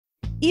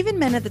Even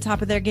men at the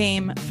top of their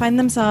game find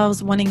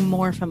themselves wanting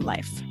more from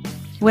life.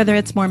 Whether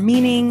it's more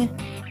meaning,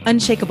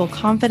 unshakable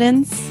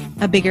confidence,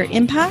 a bigger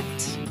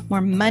impact,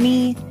 more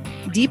money,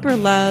 deeper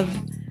love,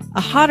 a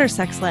hotter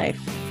sex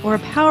life, or a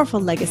powerful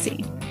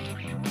legacy.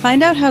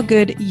 Find out how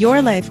good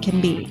your life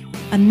can be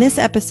on this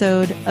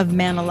episode of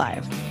Man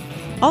Alive.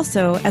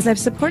 Also, as I've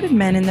supported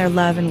men in their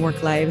love and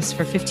work lives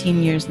for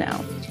 15 years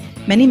now,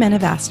 many men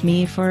have asked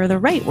me for the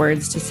right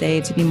words to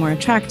say to be more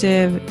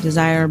attractive,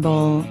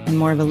 desirable, and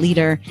more of a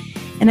leader.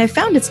 And I've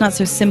found it's not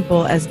so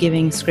simple as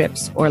giving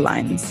scripts or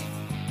lines.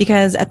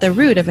 Because at the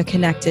root of a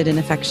connected and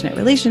affectionate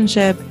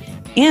relationship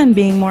and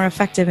being more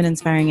effective and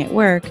inspiring at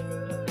work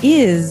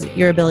is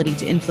your ability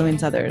to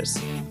influence others.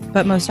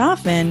 But most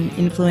often,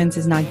 influence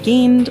is not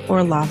gained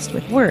or lost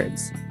with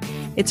words.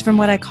 It's from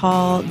what I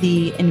call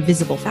the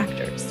invisible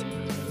factors.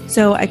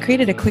 So I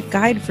created a quick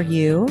guide for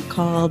you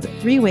called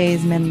 3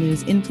 Ways Men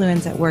Lose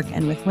Influence at Work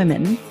and with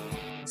Women,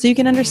 so you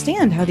can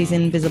understand how these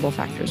invisible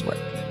factors work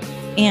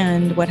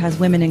and what has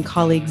women and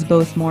colleagues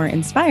both more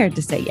inspired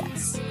to say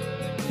yes.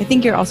 I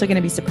think you're also going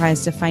to be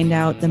surprised to find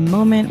out the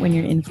moment when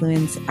your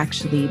influence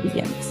actually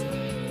begins.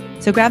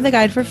 So grab the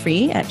guide for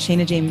free at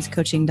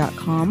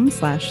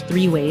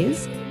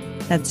ShaynaJamesCoaching.com/3ways.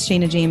 That's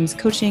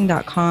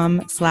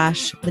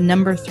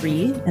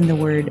ShaynaJamesCoaching.com/3 and the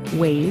word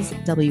ways,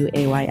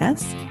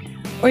 WAYS.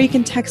 Or you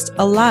can text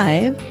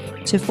ALIVE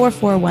to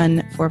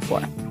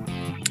 44144.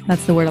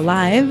 That's the word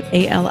ALIVE,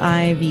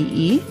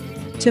 ALIVE,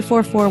 to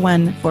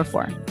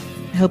 44144.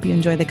 I hope you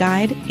enjoy the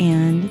guide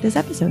and this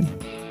episode.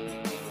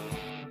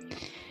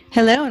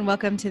 Hello and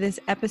welcome to this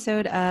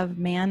episode of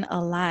Man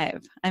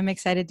Alive. I'm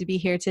excited to be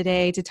here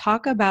today to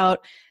talk about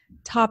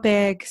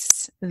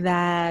topics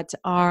that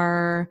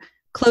are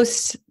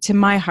close to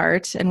my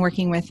heart and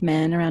working with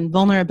men around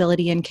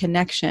vulnerability and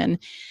connection.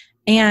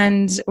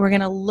 And we're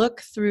going to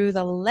look through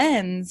the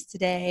lens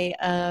today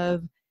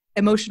of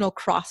emotional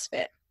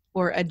CrossFit,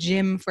 or a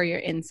gym for your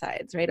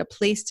insides, right? A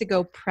place to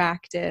go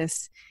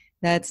practice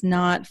that's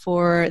not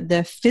for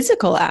the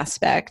physical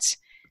aspect,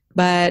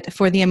 but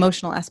for the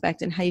emotional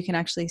aspect and how you can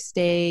actually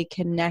stay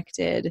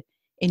connected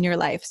in your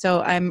life.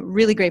 So I'm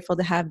really grateful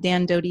to have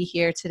Dan Doty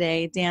here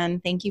today.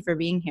 Dan, thank you for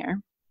being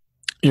here.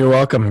 You're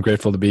welcome. I'm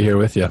grateful to be here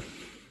with you.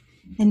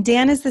 And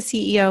Dan is the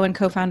CEO and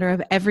co-founder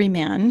of Every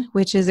Man,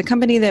 which is a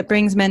company that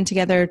brings men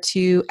together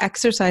to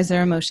exercise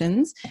their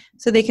emotions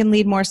so they can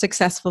lead more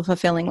successful,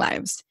 fulfilling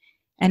lives.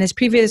 And his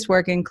previous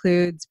work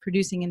includes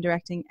producing and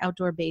directing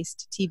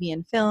outdoor-based TV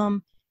and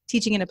film,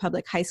 teaching in a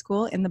public high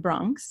school in the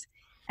Bronx,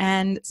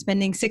 and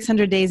spending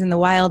 600 days in the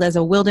wild as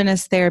a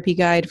wilderness therapy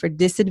guide for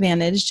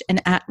disadvantaged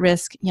and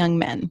at-risk young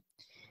men.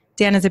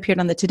 Dan has appeared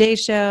on The Today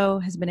Show,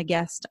 has been a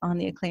guest on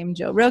the acclaimed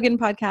Joe Rogan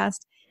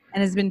podcast,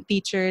 and has been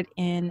featured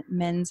in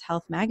Men's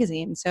Health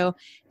magazine. So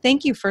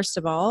thank you, first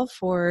of all,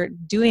 for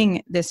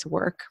doing this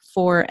work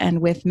for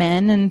and with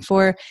men, and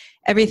for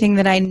everything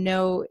that I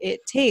know it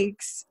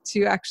takes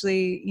to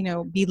actually,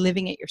 be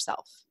living it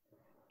yourself.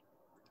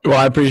 Well,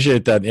 I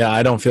appreciate that. Yeah,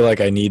 I don't feel like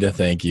I need to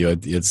thank you.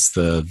 It's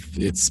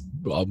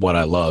what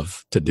I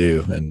love to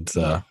do. And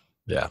so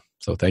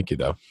thank you,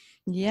 though.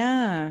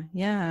 Yeah.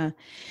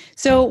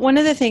 So one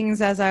of the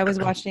things, as I was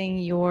watching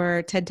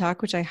your TED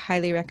Talk, which I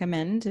highly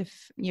recommend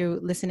if you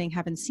listening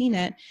haven't seen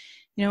it,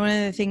 one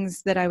of the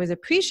things that I was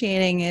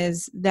appreciating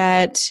is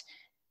that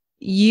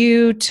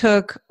you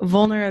took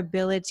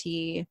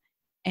vulnerability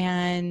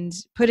and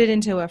put it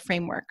into a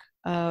framework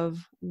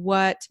of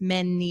what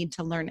men need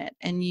to learn it.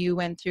 And you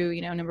went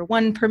through, number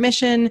 1,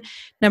 permission,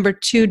 number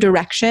 2,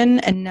 direction,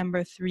 and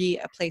number 3,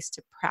 a place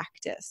to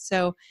practice.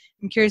 So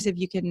I'm curious if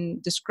you can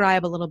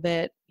describe a little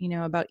bit,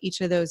 about each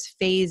of those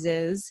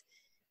phases,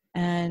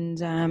 and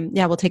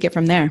we'll take it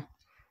from there.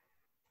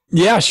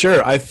 Yeah,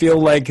 sure. I feel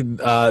like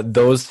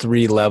those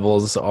 3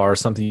 levels are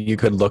something you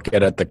could look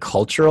at the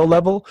cultural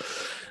level,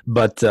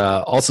 but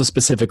also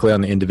specifically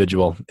on the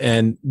individual.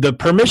 And the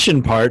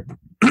permission part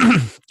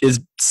is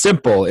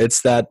simple.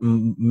 It's that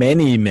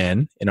many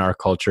men in our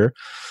culture,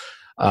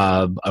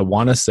 I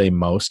want to say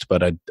most,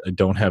 but I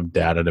don't have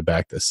data to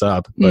back this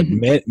up, but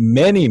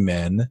many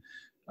men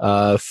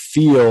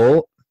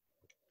feel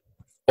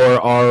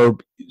or are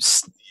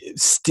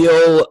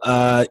still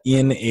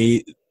in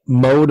a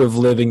mode of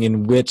living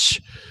in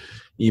which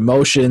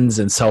emotions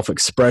and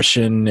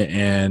self-expression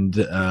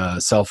and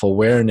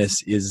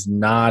self-awareness is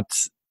not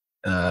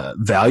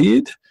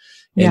valued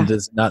and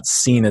is not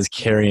seen as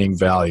carrying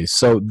value.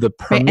 So the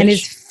permission, and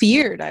is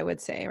feared, I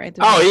would say, right?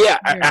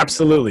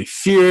 Absolutely.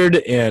 Feared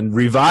and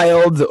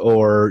reviled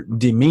or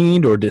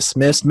demeaned or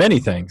dismissed, many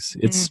things.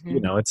 It's,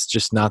 it's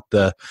just not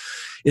the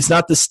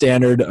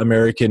standard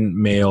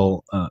American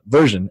male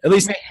version, at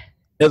least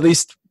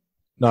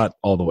not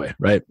all the way,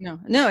 right?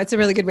 No, it's a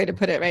really good way to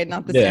put it, right?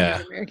 Not the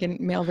standard American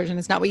male version.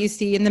 It's not what you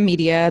see in the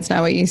media. It's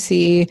not what you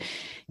see,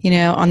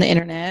 on the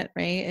internet,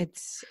 right?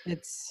 It's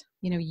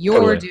you're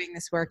totally doing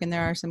this work, and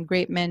there are some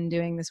great men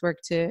doing this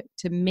work to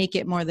make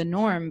it more the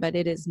norm, but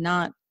it's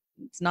not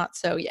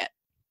so yet.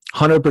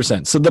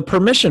 100%. So the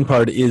permission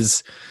part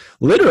is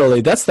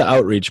literally, that's the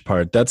outreach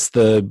part. That's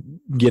the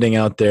getting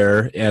out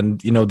there. And,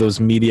 those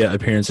media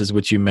appearances,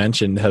 which you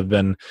mentioned, I've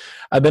been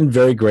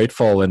very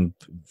grateful and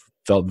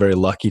felt very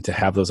lucky to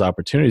have those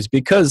opportunities,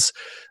 because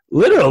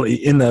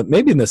literally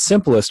maybe in the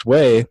simplest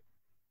way,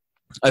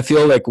 I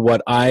feel like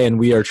what I and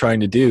we are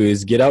trying to do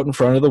is get out in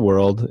front of the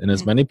world and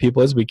as many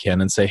people as we can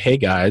and say, hey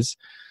guys,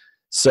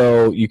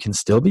 so you can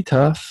still be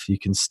tough, you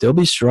can still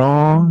be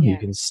strong, you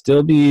can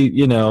still be,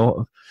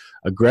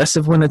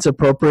 aggressive when it's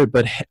appropriate,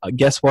 but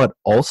guess what?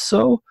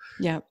 Also,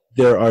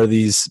 there are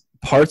these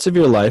parts of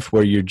your life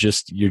where you're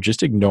just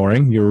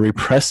ignoring, you're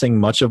repressing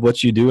much of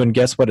what you do, and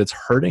guess what? It's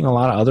hurting a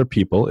lot of other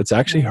people. It's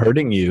actually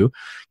hurting you.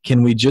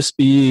 Can we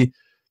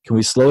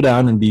slow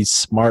down and be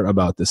smart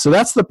about this? So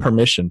that's the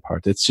permission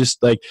part. It's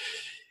just like,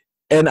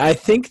 and I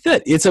think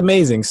that it's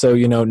amazing. So,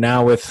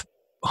 now with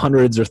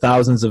hundreds or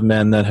thousands of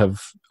men that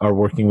are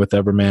working with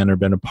Everyman or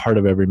been a part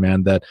of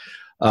Everyman, that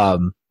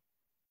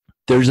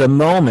there's a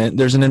moment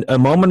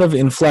of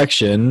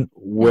inflection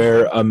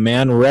where a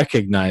man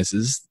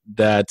recognizes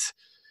that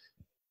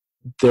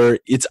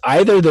it's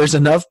either there's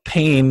enough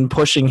pain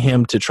pushing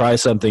him to try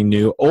something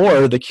new,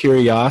 or the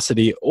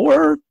curiosity,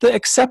 or the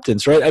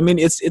acceptance, right? I mean,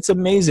 it's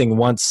amazing.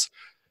 Once,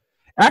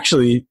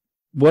 actually,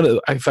 one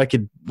of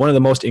the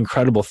most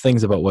incredible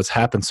things about what's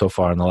happened so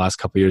far in the last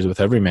couple of years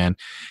with Everyman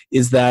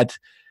is that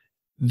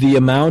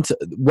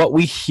what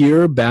we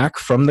hear back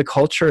from the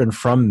culture and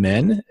from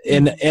men,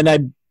 and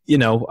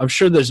I'm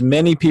sure there's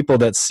many people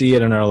that see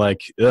it and are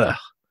like, ugh,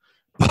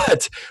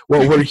 but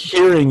what we're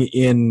hearing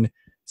in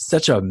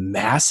such a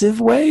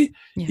massive way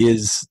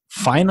is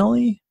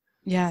finally,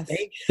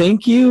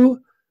 thank you,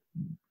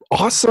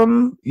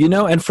 awesome,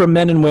 and for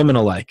men and women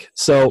alike.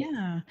 So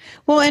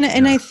well,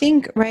 and I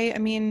think, right, I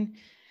mean,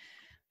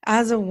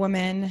 as a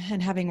woman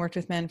and having worked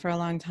with men for a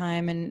long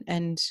time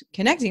and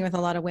connecting with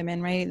a lot of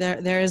women, right,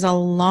 there is a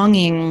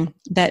longing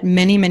that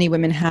many, many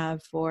women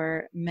have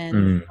for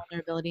men's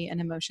vulnerability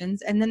and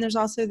emotions. And then there's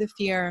also the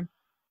fear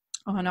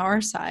on our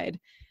side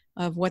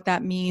of what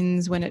that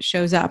means when it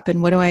shows up,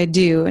 and what do I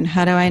do, and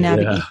how do I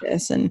navigate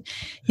this? And,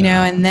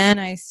 and then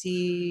I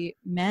see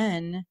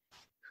men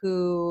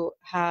who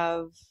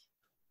have,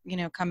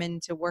 come in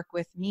to work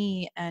with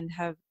me and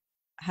have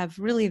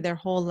really their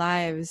whole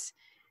lives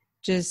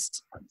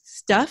just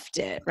stuffed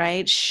it,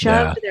 right?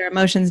 Shoved their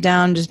emotions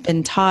down, just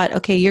been taught,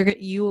 okay,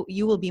 you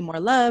will be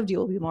more loved, you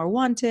will be more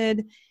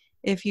wanted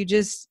if you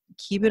just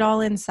keep it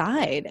all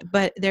inside.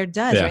 But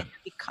right?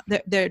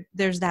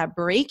 There's that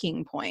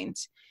breaking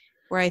point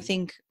where I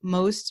think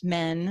most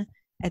men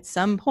at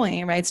some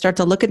point, right, start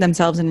to look at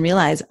themselves and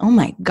realize, oh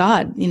my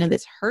God,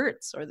 this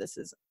hurts, or this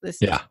is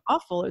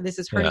awful, or this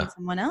is hurting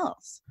someone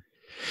else.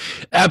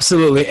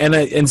 Absolutely.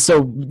 And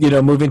so,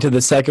 moving to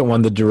the second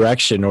one, the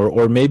direction,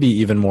 or maybe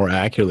even more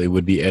accurately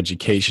would be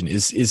education,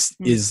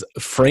 is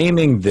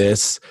framing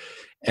this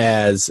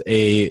as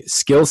a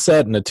skill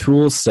set and a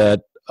tool set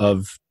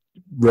of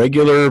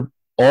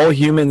all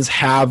humans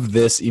have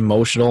this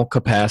emotional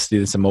capacity,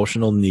 this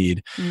emotional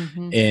need,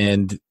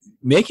 and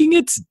making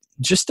it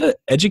just an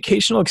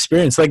educational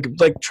experience, like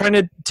trying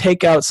to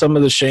take out some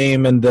of the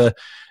shame and the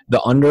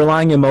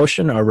underlying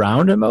emotion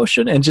around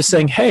emotion, and just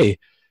saying, hey,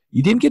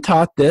 you didn't get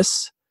taught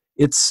this.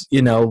 It's,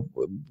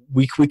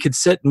 we could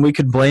sit and we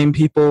could blame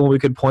people, we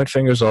could point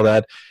fingers, all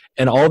that.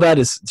 And all that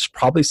is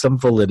probably some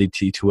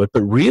validity to it.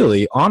 But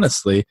really,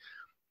 honestly,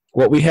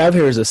 what we have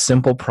here is a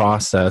simple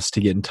process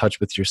to get in touch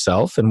with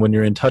yourself. And when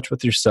you're in touch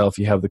with yourself,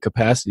 you have the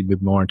capacity to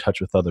be more in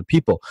touch with other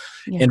people.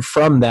 And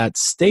from that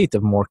state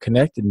of more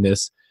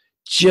connectedness,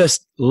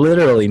 just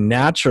literally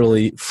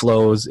naturally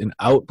flows an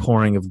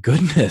outpouring of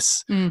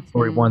goodness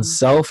for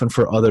oneself and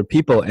for other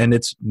people. And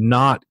it's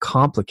not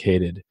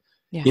complicated.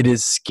 It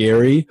is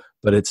scary,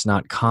 but it's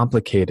not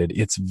complicated.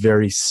 It's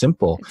very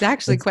simple. It's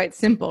actually quite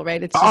simple,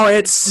 right?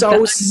 It's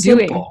so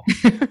simple.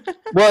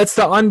 Well, it's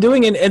the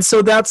undoing. And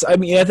so that's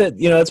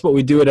what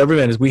we do at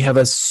Everyman, is we have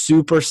a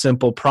super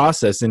simple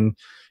process. And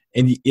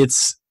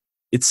it's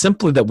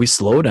simply that we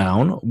slow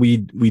down, we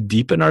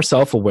deepen our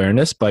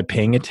self-awareness by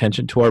paying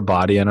attention to our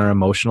body and our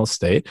emotional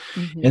state,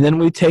 and then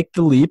we take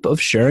the leap of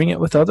sharing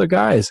it with other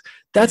guys.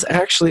 That's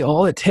actually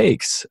all it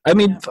takes. I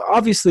mean,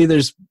 obviously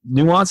there's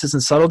nuances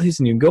and subtleties,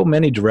 and you can go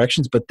many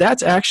directions, but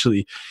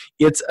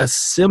it's a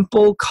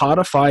simple,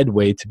 codified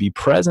way to be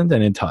present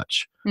and in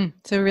touch.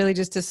 So really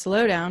just to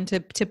slow down,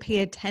 to pay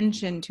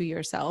attention to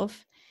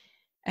yourself,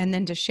 and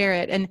then to share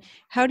it. And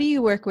how do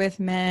you work with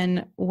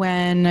men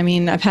when,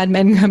 I've had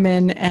men come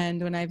in,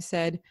 and when I've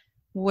said,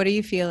 what are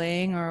you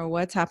feeling, or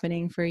what's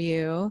happening for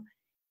you?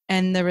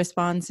 And the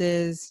response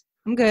is,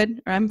 I'm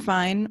good, or I'm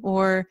fine.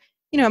 Or,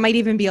 it might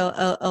even be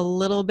a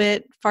little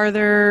bit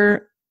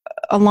farther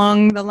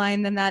along the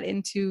line than that,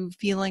 into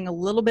feeling a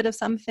little bit of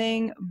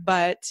something,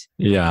 but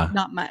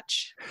not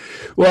much.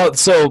 Well,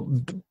 so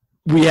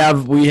we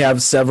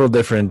have several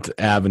different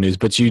avenues,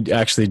 but you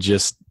actually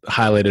just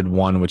highlighted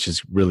one, which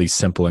is really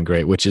simple and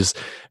great, which is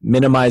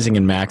minimizing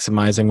and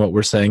maximizing what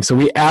we're saying. So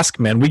we ask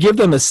men, we give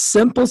them a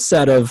simple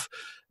set of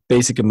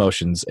basic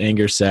emotions: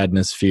 anger,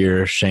 sadness,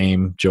 fear,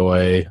 shame,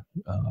 joy.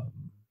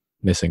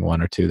 Missing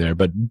one or two there,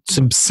 but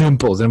some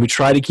simples. And we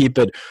try to keep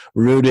it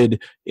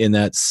rooted in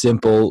that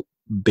simple,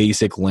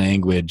 basic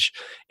language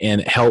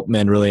and help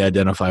men really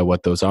identify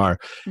what those are.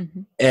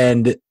 Mm-hmm.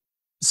 And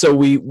so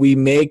we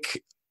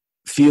make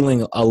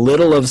feeling a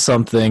little of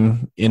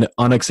something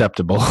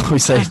unacceptable. We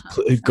say,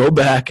 go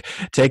back,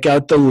 take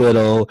out the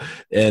little,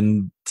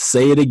 and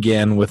say it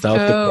again without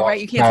the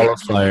right. You can't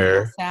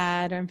qualifier. Say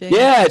sad or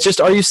yeah, it's just,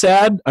 are you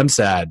sad? I'm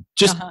sad.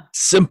 Just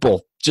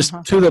simple, just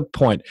to the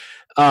point.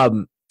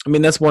 I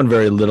mean, that's one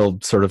very little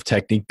sort of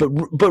technique,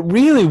 but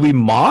really we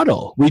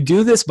model. We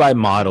do this by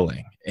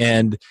modeling,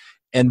 and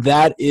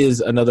that is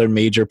another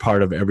major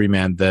part of Every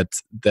Man that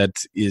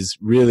is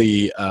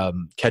really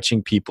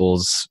catching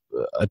people's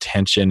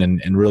attention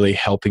and really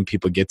helping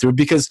people get through.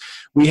 Because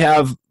we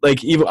have,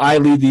 like, even I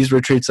lead these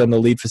retreats. I'm the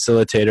lead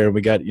facilitator.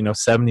 We got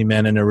 70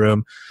 men in a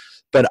room,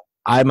 but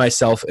I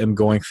myself am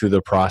going through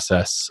the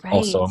process. Right.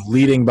 Also, I'm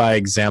leading by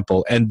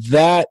example, and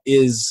that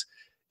is,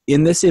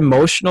 in this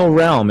emotional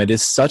realm, it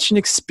is such an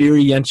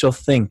experiential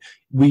thing.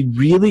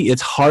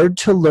 It's hard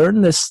to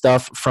learn this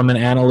stuff from an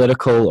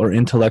analytical or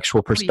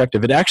intellectual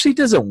perspective. It actually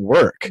doesn't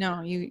work.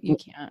 No, you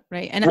can't.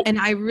 Right. And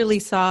I really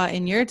saw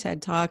in your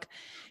TED Talk,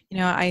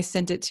 I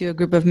sent it to a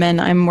group of men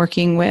I'm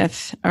working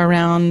with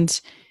around,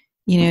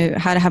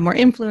 how to have more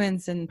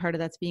influence. And part of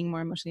that's being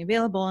more emotionally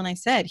available. And I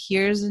said,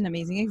 here's an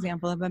amazing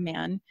example of a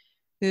man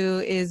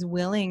who is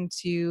willing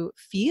to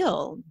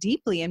feel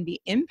deeply and be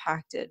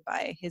impacted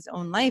by his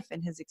own life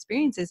and his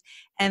experiences,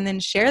 and then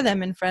share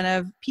them in front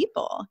of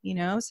people,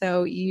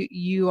 so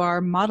you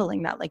are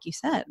modeling that, like you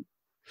said.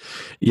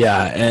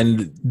 Yeah.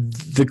 And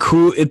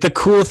the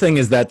cool thing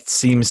is that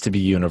seems to be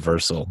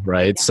universal,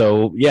 right?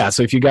 Yeah.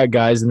 So if you got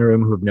guys in the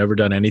room who have never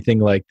done anything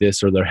like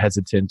this, or they're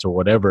hesitant or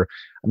whatever,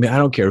 I mean, I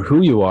don't care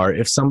who you are.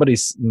 If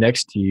somebody's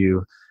next to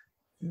you,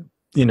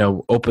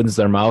 opens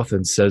their mouth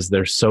and says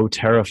they're so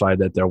terrified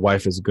that their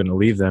wife is going to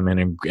leave them,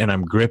 and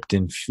I'm gripped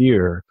in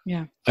fear.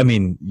 Yeah. I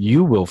mean,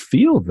 you will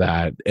feel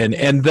that.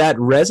 And that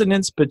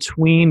resonance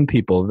between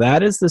people,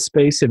 that is the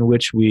space in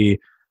which we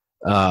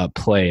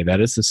play.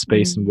 That is the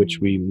space in which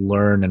we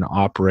learn and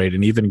operate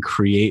and even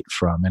create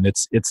from. And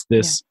it's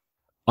this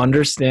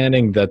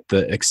understanding that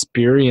the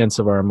experience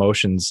of our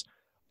emotions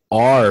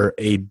are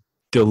a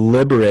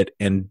deliberate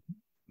and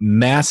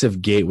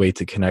massive gateway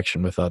to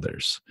connection with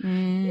others.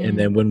 And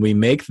then when we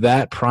make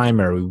that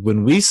primary,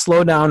 when we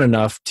slow down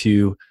enough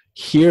to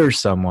hear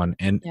someone,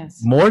 and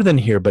more than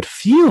hear, but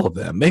feel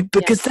them,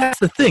 because that's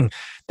the thing.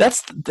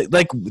 That's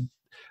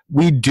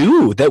we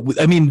do that.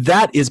 I mean,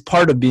 that is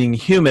part of being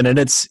human. And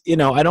it's,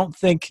 I don't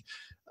think,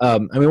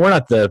 we're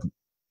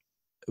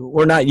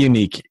not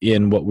unique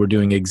in what we're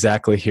doing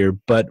exactly here,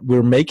 but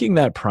we're making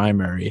that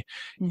primary,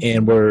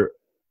 and we're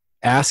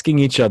asking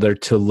each other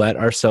to let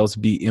ourselves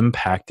be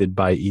impacted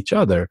by each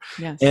other.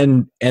 Yes.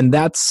 And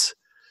that's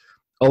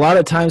a lot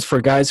of times for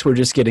guys who are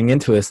just getting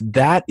into this,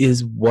 that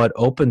is what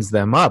opens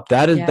them up.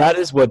 That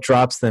is what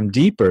drops them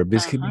deeper,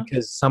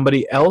 because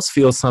somebody else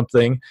feels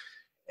something,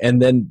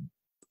 and then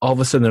all of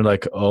a sudden they're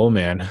like, oh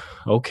man,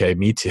 okay,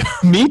 me too.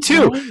 Me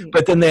too. Right.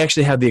 But then they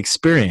actually have the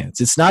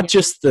experience. It's not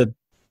just the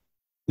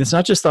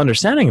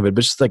understanding of it,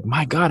 but just like,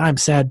 my God, I'm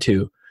sad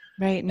too.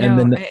 Right.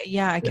 No.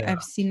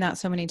 I've seen that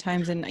so many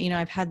times. And,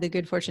 I've had the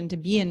good fortune to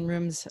be in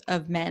rooms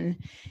of men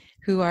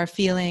who are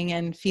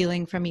feeling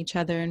from each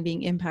other and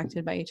being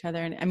impacted by each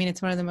other. And I mean,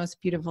 it's one of the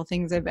most beautiful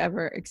things I've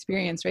ever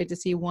experienced, right? To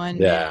see one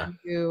man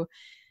who,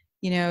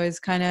 is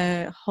kind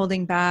of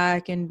holding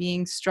back and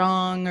being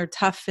strong or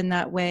tough in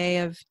that way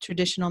of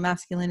traditional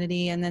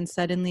masculinity. And then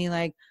suddenly,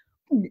 like,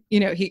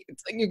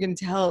 it's like you can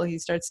tell he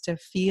starts to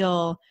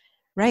feel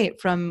right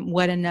from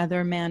what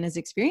another man is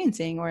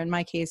experiencing. Or in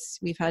my case,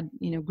 we've had,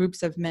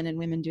 groups of men and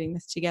women doing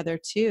this together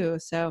too.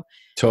 So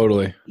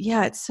totally.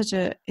 Yeah, it's such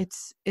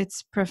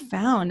it's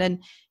profound.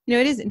 And,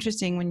 it is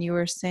interesting when you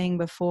were saying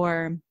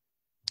before,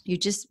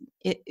 it's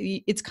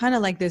kind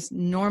of like this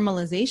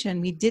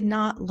normalization. We did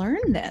not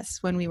learn this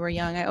when we were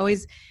young.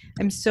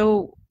 I'm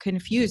so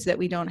confused that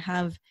we don't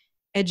have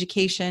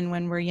education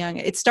when we're young.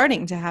 It's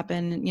starting to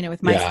happen,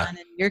 with my son,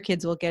 and your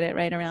kids will get it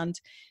right around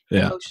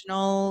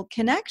emotional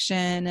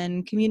connection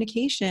and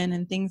communication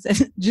and things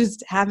that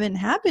just haven't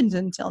happened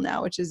until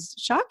now, which is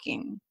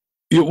shocking.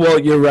 Well,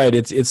 you're right.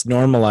 It's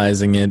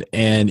normalizing it,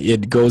 and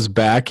it goes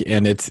back,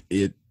 and it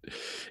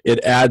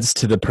adds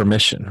to the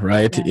permission,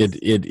 right? Yes.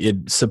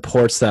 It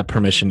supports that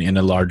permission in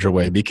a larger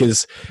way,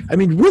 because I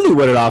mean, really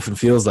what it often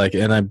feels like,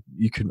 and I'm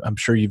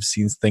sure you've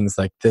seen things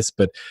like this,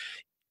 but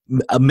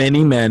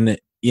many men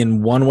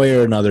in one way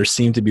or another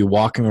seem to be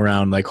walking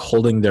around like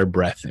holding their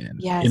breath in.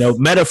 Yes.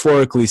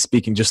 Metaphorically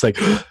speaking, just like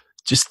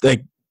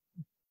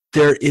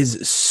there is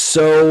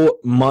I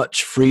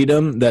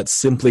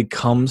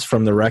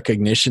from the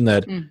recognition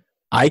that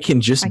I can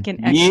just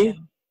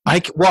I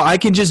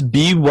can just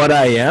be what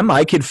I am.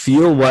 I can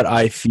feel what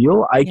I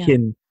feel. I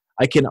can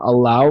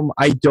allow,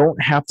 I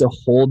don't have to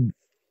hold,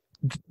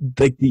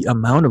 like the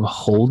amount of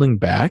holding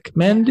back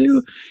men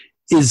do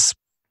is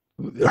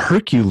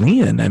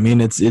Herculean. I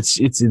mean, it's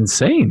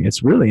insane.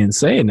 It's really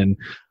insane. And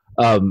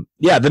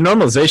yeah, the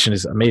normalization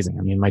is amazing.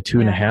 I mean, my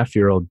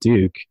 2.5-year-old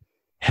Duke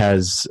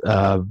has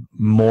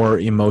more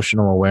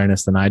emotional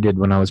awareness than I did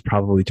when I was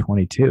probably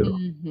 22.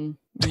 Mm-hmm.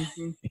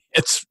 Mm-hmm.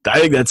 I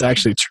think that's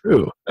actually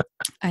true.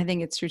 I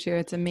think it's true too.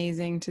 It's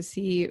amazing to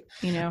see,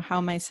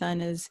 how my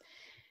son is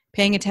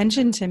paying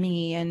attention to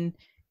me and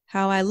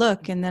how I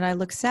look, and that I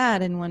look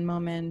sad in one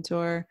moment,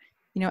 or,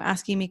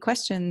 asking me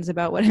questions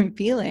about what I'm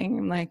feeling.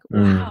 I'm like,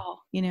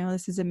 wow,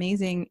 this is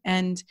amazing.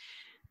 And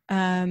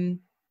I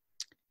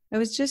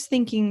was just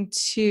thinking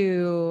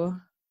too,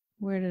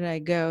 where did I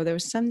go? There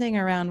was something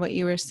around what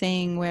you were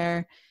saying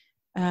where,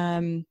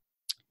 the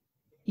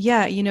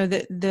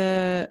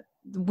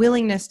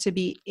willingness to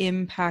be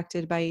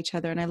impacted by each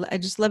other. And I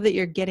just love that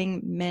you're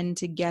getting men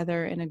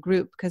together in a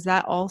group, because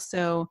that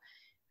also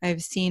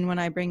I've seen when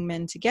I bring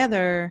men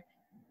together,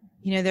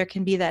 there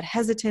can be that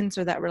hesitance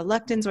or that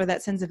reluctance or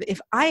that sense of, if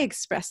I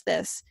express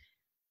this,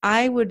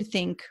 I would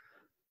think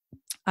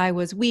I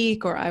was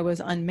weak or I was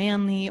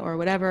unmanly or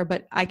whatever,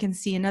 but I can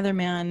see another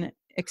man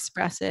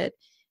express it,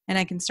 and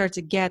I can start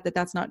to get that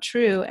that's not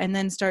true, and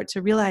then start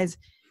to realize,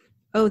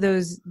 oh,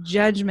 those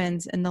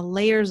judgments and the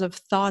layers of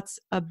thoughts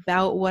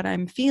about what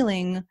I'm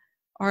feeling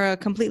are a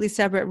completely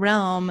separate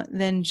realm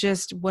than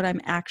just what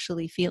I'm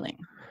actually feeling.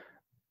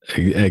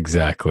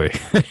 Exactly.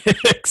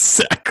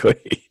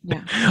 Exactly.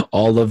 Yeah.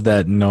 All of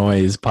that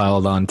noise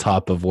piled on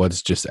top of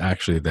what's just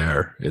actually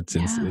there. It's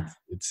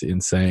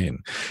insane.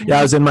 Yeah,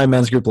 I was in my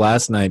men's group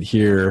last night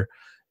here,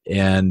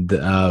 and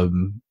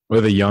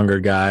with a younger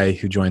guy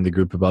who joined the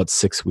group about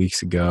 6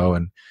 weeks ago,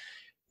 and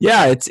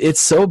yeah,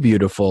 it's so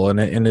beautiful,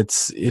 and it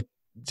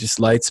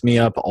just lights me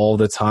up all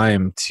the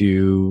time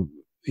to,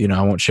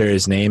 I won't share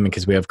his name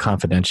because we have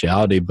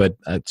confidentiality, but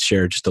I'd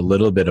share just a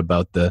little bit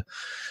about the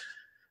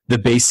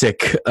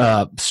basic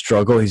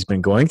struggle he's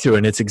been going through.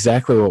 And it's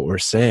exactly what we're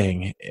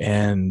saying.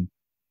 And,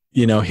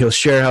 he'll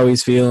share how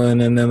he's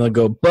feeling, and then they'll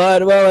go,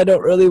 but, well, I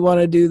don't really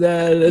want to do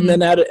that. And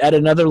then add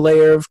another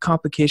layer of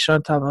complication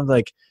on top. I'm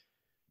like,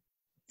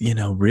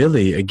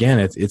 really, again,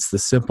 it's the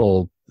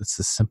simple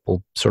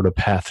sort of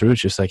path through.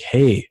 It's just like,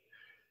 hey,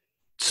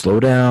 slow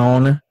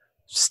down,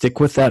 stick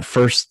with that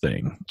first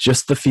thing,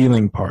 just the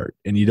feeling part.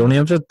 And you don't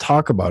have to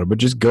talk about it, but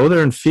just go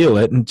there and feel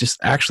it and just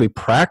actually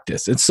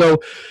practice. And so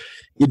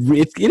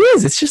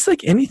it's just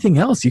like anything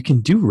else. You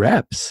can do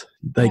reps.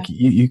 Like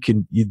you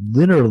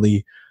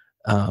literally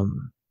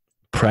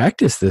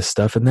practice this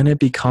stuff, and then it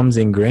becomes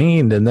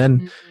ingrained, and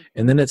then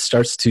it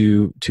starts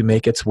to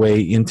make its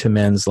way into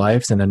men's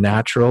lives in a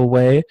natural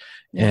way,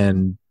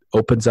 and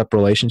opens up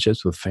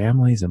relationships with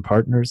families and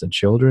partners and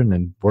children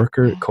and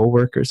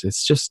co-workers.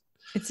 It's just,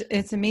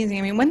 it's amazing.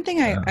 I mean, one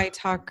thing I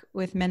talk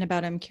with men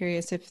about, I'm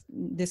curious if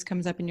this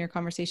comes up in your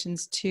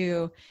conversations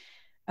too.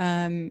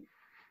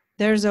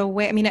 There's a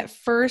way, I mean, at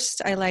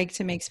first I like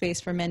to make space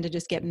for men to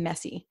just get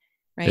messy,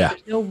 right? Yeah.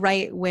 There's no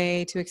right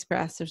way to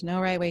express. There's no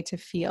right way to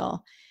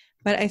feel.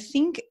 But I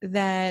think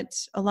that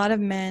a lot of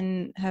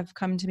men have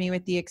come to me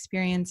with the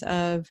experience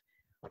of,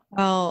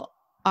 well,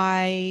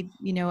 I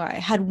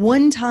had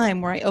one time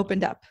where I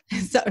opened up.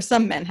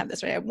 Some men have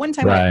this, right? I had one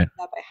time where I opened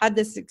up. I had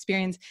this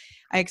experience.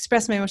 I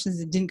expressed my emotions.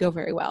 It didn't go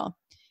very well.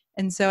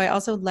 And so I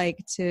also like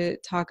to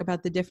talk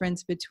about the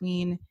difference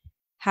between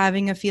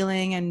having a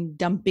feeling and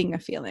dumping a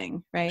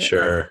feeling, right?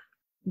 Sure.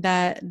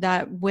 Like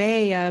that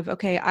way of,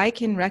 okay, I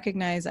can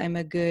recognize I'm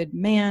a good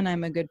man,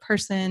 I'm a good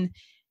person,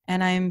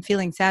 and I'm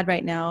feeling sad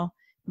right now,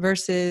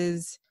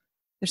 versus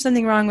there's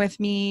something wrong with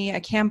me. I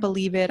can't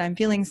believe it. I'm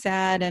feeling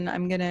sad, and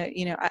I'm going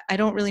to, I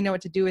don't really know what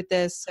to do with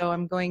this. So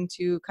I'm going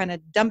to kind of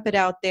dump it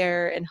out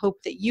there and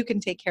hope that you can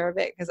take care of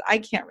it, because I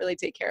can't really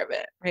take care of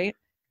it. Right.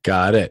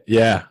 Got it.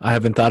 Yeah. I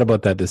haven't thought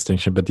about that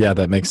distinction, but yeah,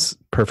 that makes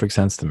perfect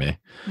sense to me.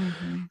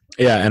 Mm-hmm.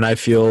 Yeah. And I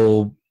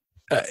feel,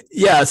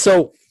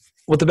 so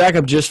with the back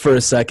up just for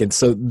a second.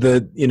 So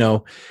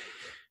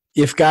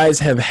if guys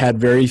have had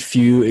very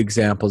few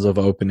examples of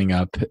opening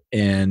up,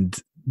 and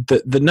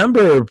the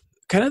number,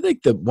 kind of like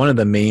one of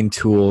the main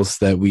tools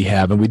that we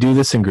have, and we do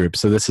this in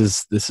groups. So this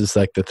is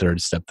like the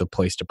third step, the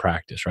place to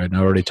practice, right? And I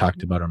already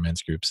talked about our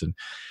men's groups,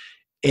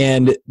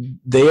 and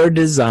they are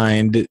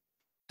designed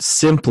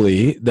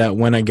simply that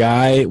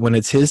when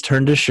it's his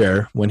turn to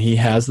share, when he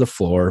has the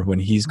floor, when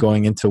he's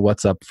going into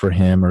what's up for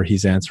him, or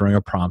he's answering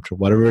a prompt or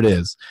whatever it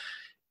is,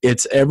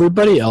 it's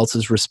everybody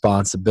else's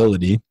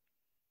responsibility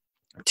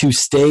to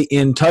stay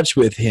in touch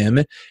with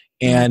him.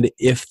 And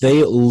if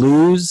they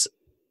lose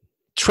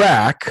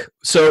track,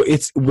 so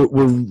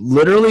we're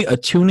literally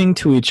attuning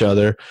to each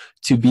other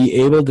to be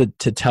able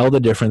to tell the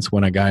difference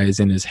when a guy is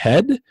in his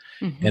head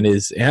and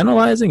is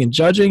analyzing and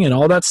judging and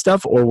all that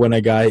stuff, or when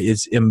a guy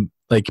is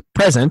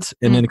present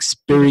and then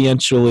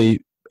experientially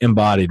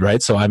embodied,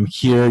 right? So I'm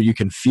here, you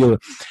can feel it.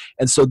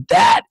 And so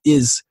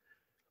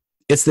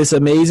it's this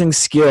amazing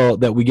skill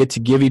that we get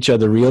to give each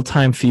other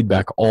real-time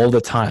feedback all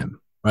the time,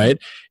 right?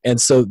 And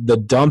so the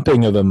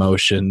dumping of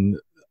emotion,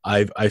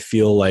 I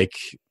feel like,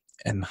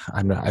 and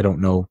I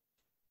don't know,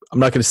 I'm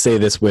not going to say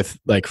this with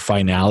like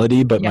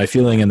finality, but my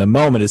feeling in the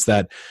moment is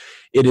that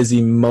it is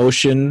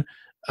emotion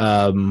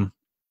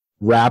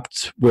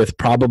wrapped with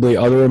probably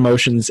other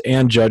emotions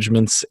and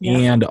judgments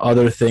and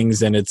other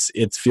things, and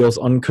it feels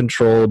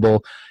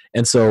uncontrollable.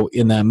 And so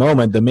in that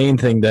moment, the main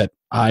thing that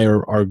I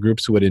or our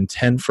groups would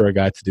intend for a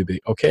guy to do,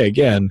 okay,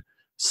 again,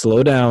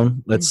 slow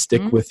down. Let's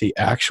stick with the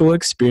actual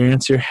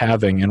experience you're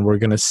having, and we're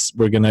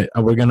gonna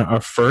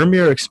affirm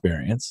your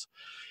experience,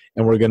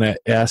 and we're gonna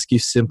ask you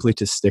simply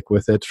to stick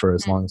with it for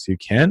as long as you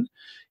can.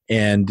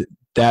 And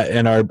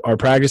our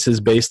practice is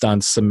based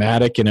on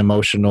somatic and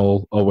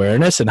emotional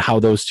awareness and how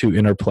those two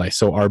interplay.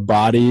 So our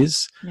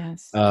bodies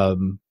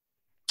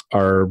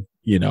are,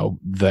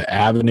 the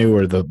avenue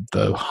or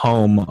the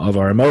home of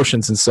our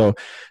emotions. And so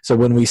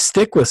when we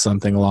stick with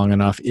something long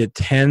enough, it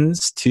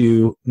tends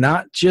to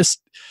not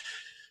just,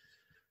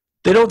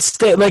 they don't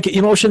stay, like,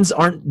 emotions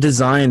aren't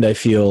designed, I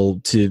feel,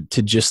 to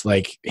just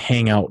like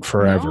hang out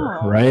forever,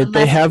 right?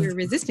 They have, you're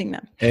resisting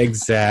them.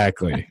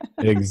 Exactly.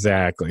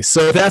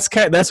 So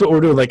that's what we're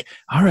doing. Like,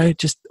 all right,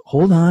 just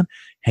hold on,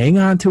 hang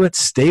on to it,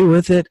 stay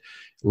with it,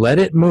 let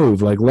it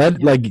move. Like,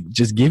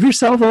 just give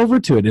yourself over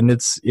to it. And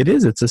it's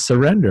a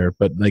surrender,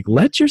 but like,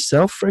 let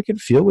yourself freaking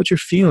feel what you're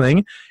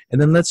feeling. And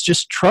then let's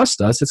just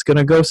trust us. It's going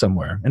to go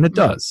somewhere. And it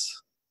does.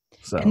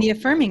 So. And the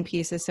affirming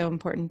piece is so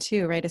important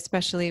too, right?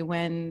 Especially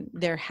when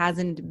there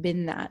hasn't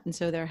been that. And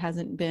so there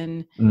hasn't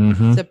been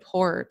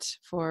support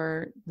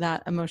for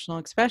that emotional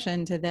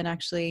expression to then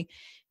actually,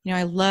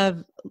 I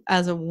love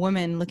as a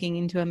woman looking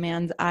into a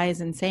man's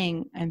eyes and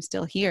saying, I'm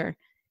still here.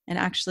 And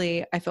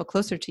actually, I feel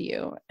closer to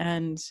you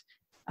and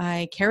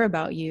I care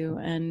about you.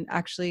 And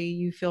actually,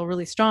 you feel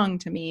really strong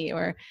to me,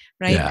 or,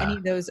 right? Yeah. Any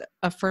of those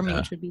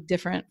affirming should be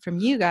different from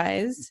you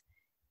guys.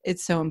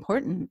 It's so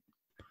important.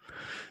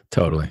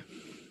 Totally.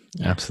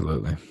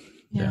 Absolutely.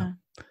 Yeah.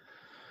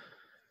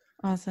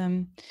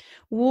 Awesome.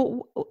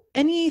 Well,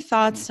 any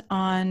thoughts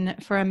on,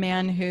 for a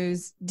man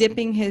who's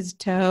dipping his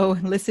toe,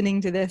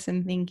 listening to this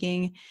and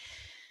thinking,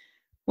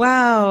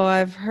 wow,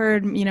 I've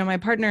heard, my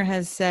partner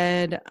has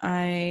said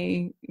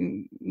he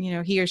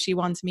or she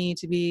wants me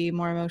to be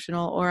more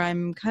emotional, or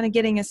I'm kind of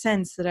getting a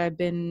sense that I've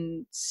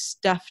been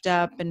stuffed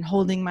up and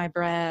holding my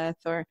breath,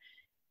 or,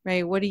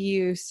 right? What do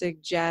you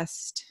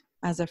suggest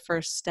as a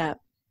first step?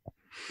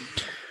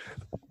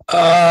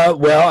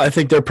 Well, I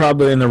think they're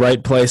probably in the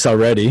right place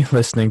already,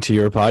 listening to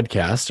your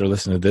podcast or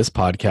listening to this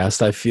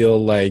podcast. I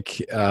feel like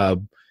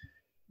the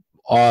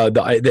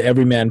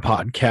Everyman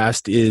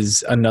podcast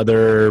is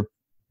another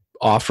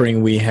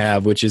offering we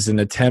have, which is an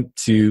attempt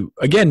to,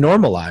 again,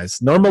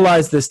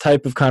 normalize this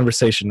type of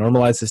conversation,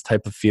 normalize this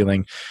type of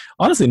feeling,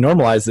 honestly,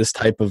 normalize this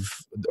type of,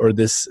 or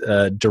this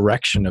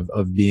direction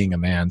of being a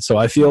man. So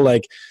I feel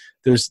like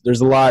there's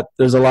a lot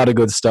of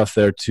good stuff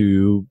there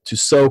to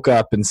soak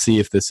up and see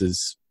if this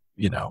is,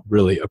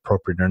 really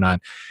appropriate or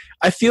not.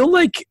 I feel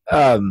like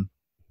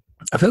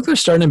there's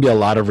starting to be a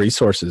lot of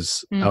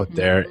resources out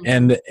there.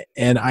 And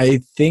I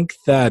think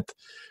that,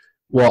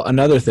 well,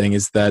 another thing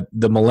is that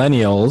the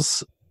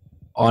millennials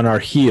on our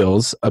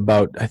heels, I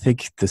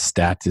think the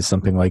stat is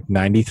something like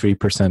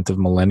 93% of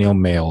millennial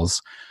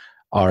males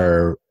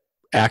are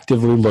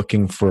actively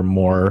looking for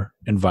more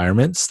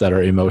environments that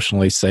are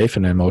emotionally safe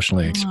and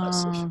emotionally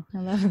expressive. Oh, I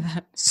love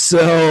that.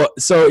 So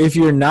if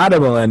you're not a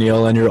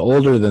millennial and you're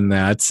older than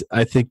that,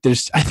 I think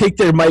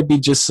there might be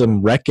just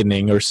some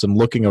reckoning or some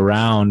looking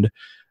around,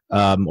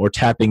 or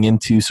tapping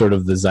into sort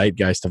of the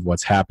zeitgeist of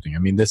what's happening. I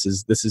mean, this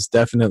is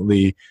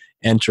definitely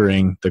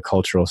entering the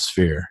cultural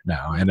sphere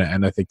now,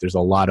 and I think there's a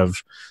lot of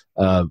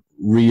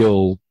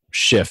real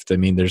shift. I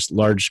mean, there's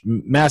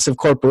massive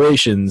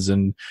corporations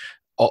and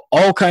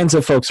all kinds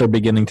of folks are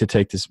beginning to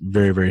take this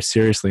very, very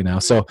seriously now.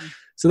 So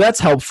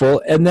that's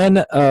helpful. And then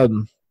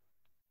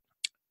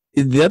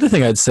the other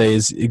thing I'd say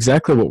is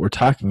exactly what we're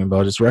talking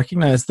about, is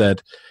recognize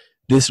that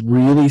this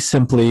really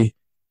simply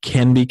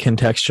can be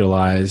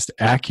contextualized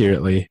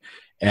accurately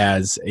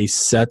as a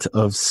set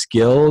of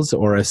skills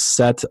or a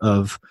set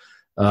of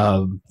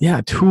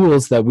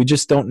tools that we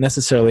just don't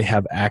necessarily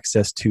have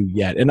access to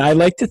yet. And I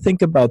like to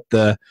think about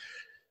the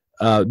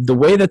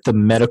way that the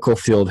medical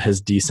field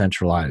has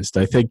decentralized.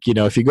 I think,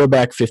 if you go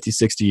back 50,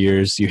 60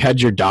 years, you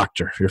had your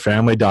doctor, your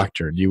family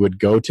doctor, and you would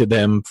go to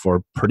them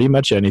for pretty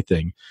much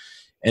anything.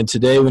 And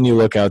today when you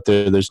look out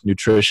there, there's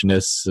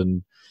nutritionists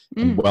and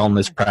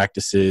wellness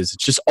practices.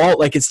 It's just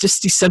it's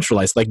just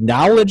decentralized. Like,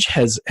 knowledge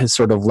has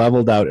sort of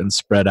leveled out and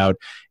spread out.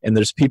 And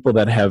there's people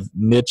that have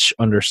niche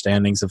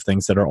understandings of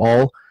things that are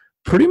all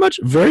pretty much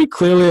very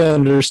clearly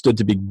understood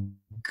to be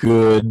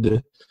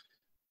good,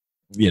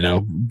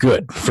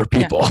 good for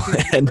people.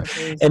 And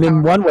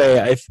in one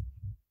way,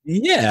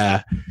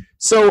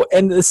 So,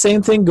 and the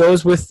same thing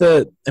goes with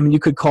you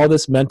could call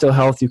this mental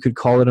health, you could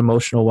call it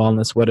emotional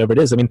wellness, whatever it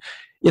is. I mean,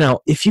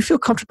 if you feel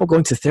comfortable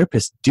going to a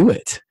therapist, do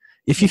it.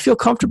 If you feel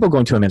comfortable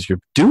going to a men's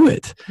group, do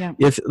it. Yeah.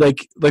 If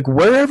like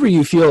wherever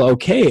you feel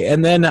okay.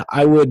 And then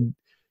I would,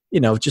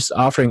 just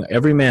offering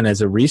Everyman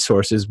as a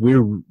resource is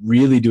we're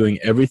really doing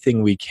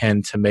everything we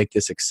can to make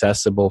this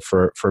accessible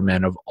for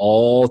men of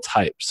all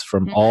types,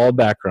 from all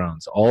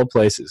backgrounds, all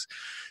places.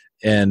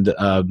 And,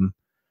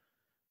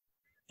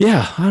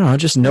 Yeah, I don't know,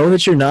 just know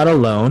that you're not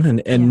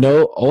alone, and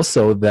know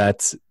also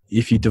that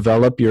if you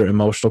develop your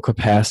emotional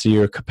capacity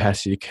or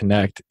capacity to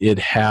connect, it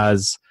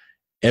has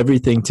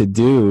everything to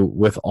do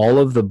with all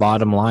of the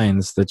bottom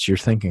lines that you're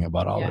thinking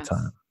about all the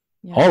time.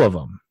 Yeah. All of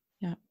them.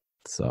 Yeah.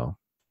 So,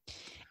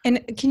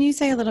 and can you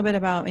say a little bit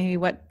about maybe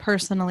what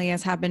personally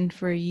has happened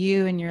for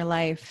you in your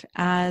life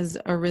as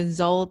a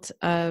result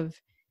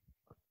of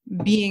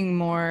being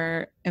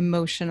more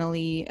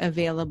emotionally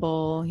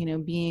available,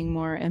 being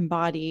more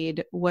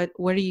embodied? What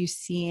are you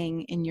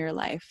seeing in your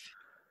life?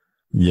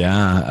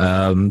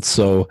 yeah.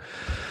 So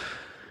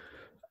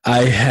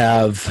I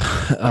have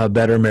a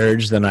better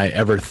marriage than I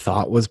ever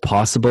thought was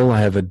possible.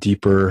 I have a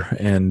deeper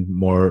and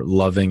more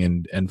loving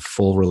and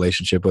full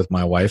relationship with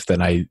my wife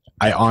than I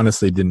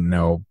honestly didn't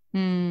know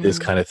this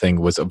kind of thing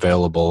was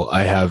available.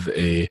 I have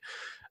a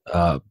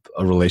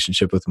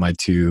relationship with my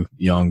two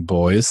young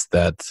boys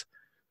that,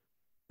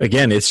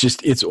 again,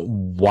 it's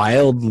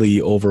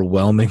wildly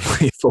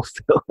overwhelmingly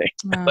fulfilling.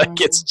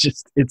 Like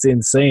it's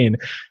insane.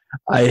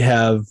 I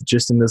have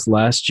just in this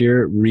last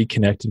year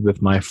reconnected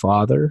with my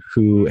father,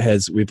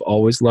 we've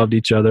always loved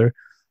each other.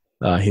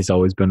 He's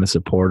always been a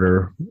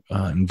supporter,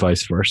 and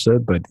vice versa.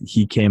 But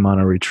he came on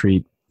a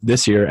retreat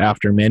this year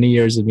after many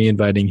years of me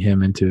inviting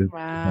him into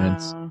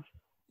events.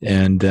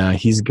 And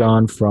he's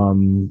gone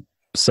from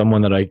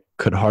someone that I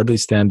could hardly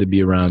stand to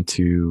be around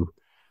to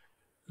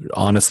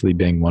honestly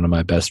being one of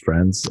my best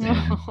friends.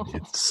 And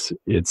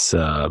it's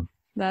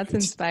that's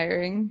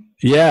inspiring.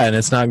 Yeah, and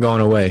it's not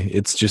going away.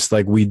 It's just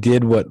like we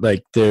did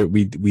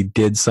we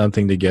did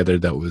something together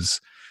that was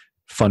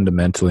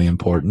fundamentally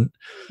important.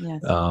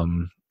 Yes.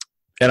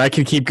 And I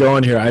can keep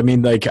going here. I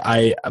mean, like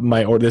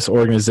this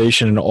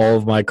organization and all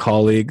of my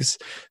colleagues,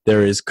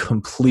 there is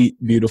complete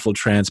beautiful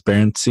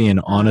transparency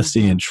and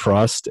honesty and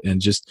trust,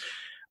 and just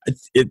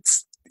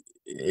it's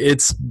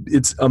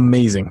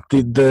amazing.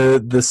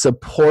 The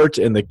support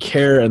and the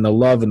care and the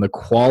love and the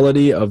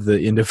quality of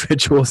the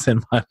individuals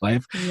in my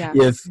life. Yeah,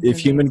 if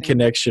human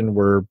connection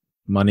were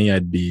money,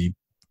 I'd be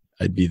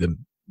the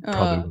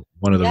probably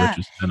one of the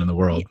richest men in the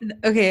world.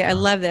 Okay, I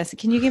love this.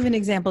 Can you give an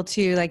example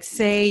too? Like,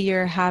 say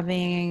you're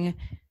having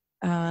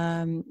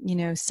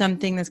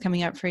something that's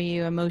coming up for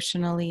you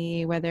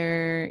emotionally,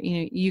 whether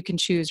you can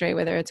choose, right,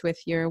 whether it's with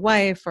your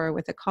wife or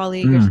with a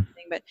colleague or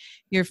something, but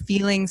you're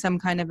feeling some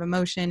kind of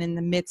emotion in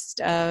the midst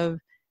of,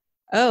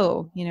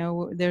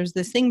 there's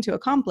this thing to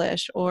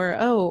accomplish, or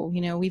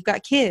we've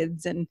got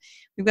kids and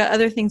we've got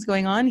other things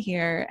going on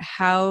here.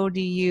 How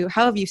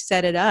have you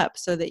set it up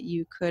so that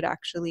you could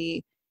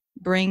actually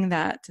bring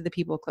that to the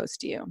people close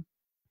to you?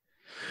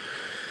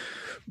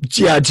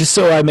 Yeah, just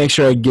so I make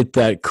sure I get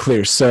that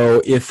clear.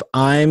 So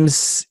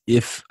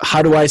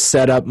how do I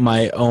set up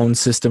my own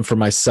system for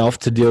myself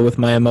to deal with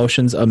my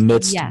emotions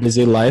amidst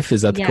busy life?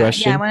 Is that the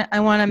question? Yeah, I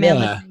want a man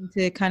listening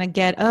to kind of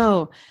get,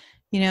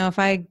 if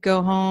I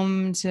go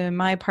home to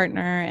my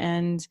partner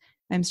and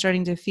I'm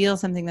starting to feel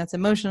something that's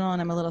emotional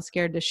and I'm a little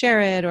scared to share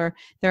it, or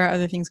there are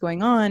other things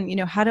going on,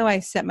 how do I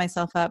set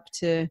myself up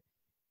to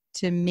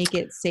make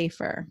it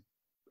safer?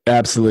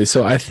 Absolutely.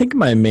 So I think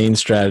my main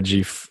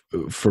strategy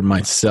for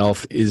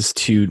myself is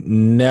to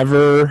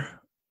never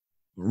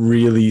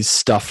really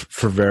stuff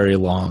for very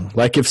long.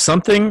 Like if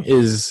something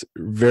is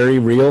very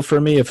real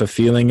for me, if a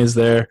feeling is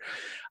there,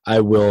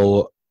 I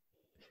will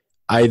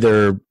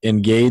either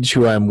engage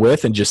who I'm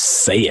with and just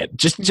say it,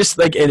 just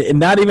like, and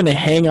not even to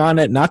hang on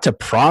it, not to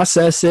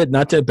process it,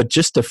 but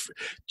just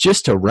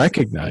to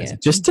recognize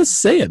it, just to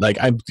say it. Like,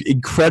 I'm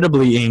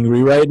incredibly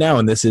angry right now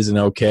and this isn't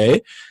okay.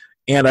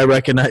 And I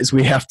recognize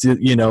we have to,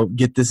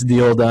 get this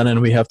deal done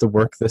and we have to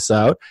work this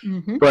out.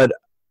 But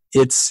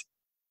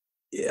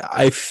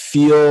I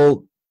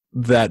feel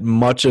that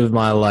much of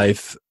my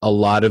life, a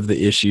lot of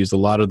the issues, a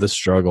lot of the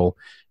struggle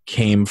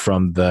came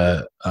from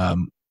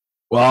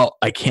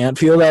I can't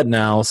feel that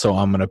now, so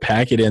I'm going to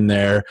pack it in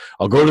there.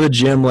 I'll go to the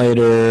gym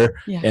later,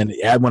 and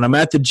when I'm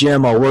at the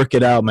gym, I'll work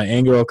it out. My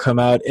anger will come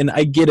out, and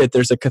I get it.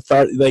 There's a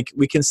like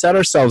we can set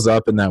ourselves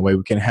up in that way.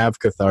 We can have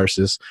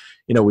catharsis.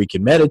 We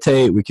can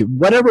meditate. We can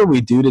whatever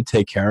we do to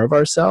take care of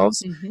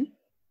ourselves.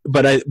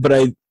 But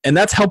and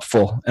that's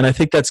helpful, and I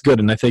think that's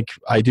good, and I think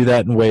I do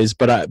that in ways.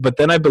 But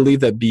then I believe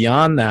that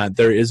beyond that,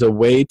 there is a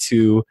way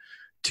to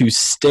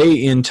stay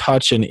in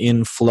touch and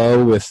in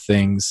flow with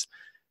things,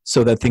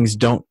 so that things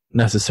don't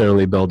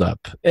necessarily build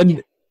up.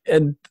 And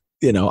it'd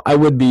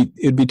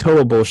be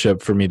total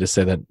bullshit for me to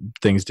say that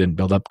things didn't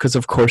build up, because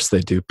of course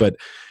they do. But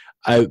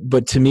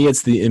to me,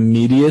 it's the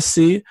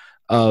immediacy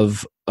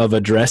of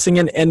addressing,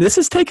 and this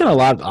has taken a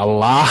lot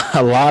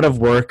of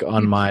work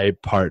on my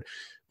part.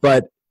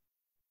 But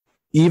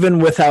even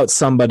without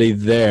somebody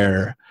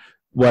there,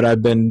 what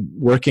I've been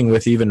working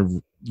with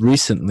even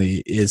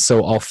recently is,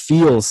 so I'll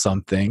feel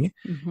something,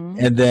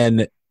 and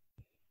then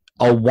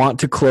I'll want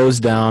to close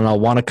down.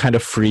 I'll want to kind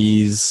of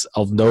freeze.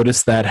 I'll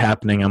notice that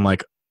happening. I'm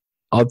like,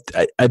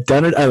 I've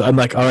done it. I'm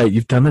like, all right,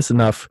 you've done this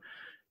enough.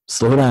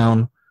 Slow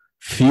down,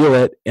 feel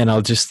it. And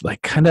I'll just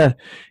like kind of,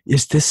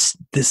 is this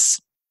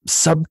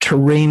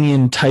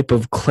subterranean type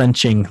of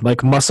clenching,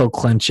 like muscle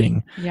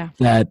clenching,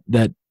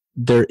 that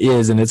there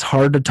is, and it's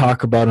hard to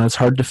talk about and it's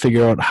hard to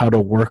figure out how to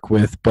work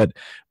with, but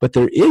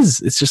there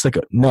is, it's just like,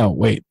 no,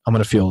 wait, I'm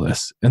going to feel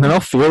this, and then I'll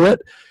feel it,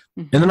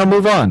 and then I'll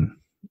move on,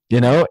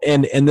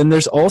 and then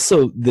there's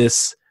also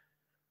this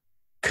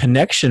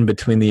connection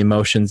between the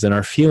emotions and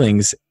our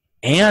feelings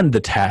and the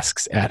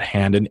tasks at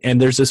hand.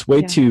 And there's this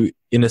way to,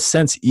 in a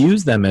sense,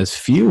 use them as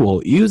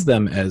fuel, use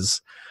them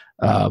as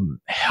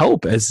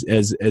help,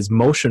 as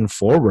motion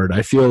forward.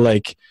 I feel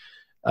like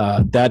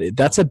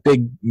that's a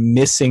big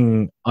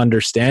missing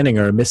understanding,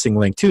 or a missing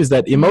link too, is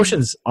that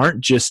emotions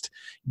aren't just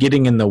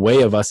getting in the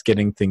way of us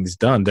getting things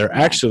done. They're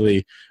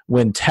actually,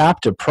 when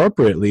tapped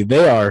appropriately,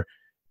 they are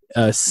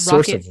a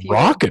source of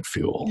rocket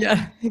fuel.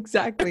 Yeah,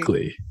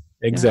 exactly.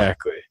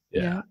 Exactly.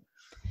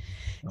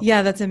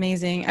 Yeah, that's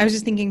amazing. I was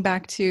just thinking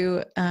back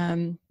to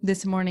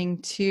this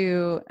morning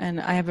too, and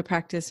I have a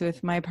practice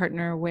with my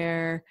partner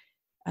where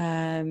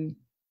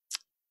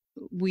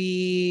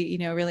we,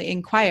 really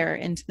inquire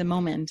into the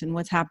moment and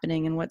what's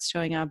happening and what's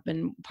showing up.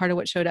 And part of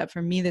what showed up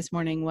for me this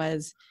morning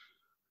was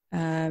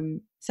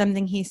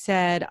something he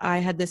said. I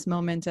had this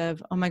moment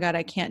of, oh my God,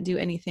 I can't do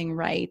anything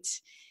right.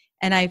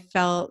 And I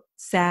felt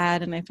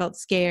sad and I felt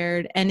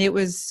scared. And it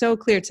was so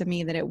clear to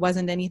me that it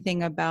wasn't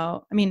anything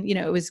about,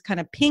 it was kind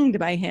of pinged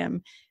by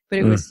him, but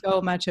it was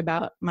so much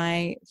about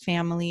my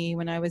family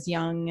when I was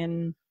young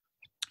and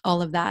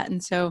all of that.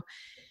 And so,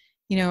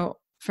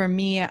 for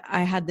me,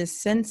 I had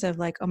this sense of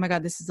like, oh my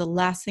God, this is the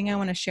last thing I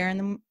want to share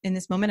in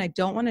this moment. I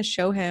don't want to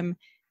show him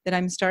that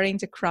I'm starting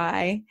to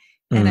cry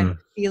and I'm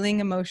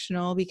feeling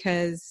emotional,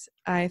 because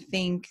I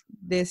think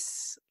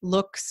this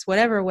looks,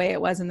 whatever way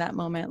it was in that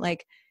moment,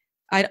 like,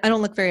 I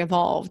don't look very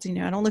evolved,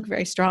 I don't look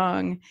very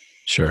strong.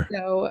 Sure.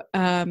 So,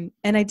 and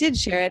I did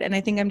share it. And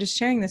I think I'm just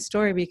sharing this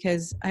story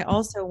because I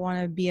also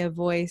want to be a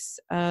voice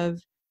of,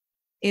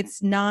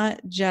 it's not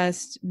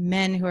just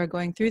men who are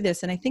going through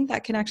this. And I think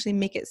that can actually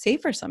make it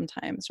safer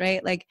sometimes,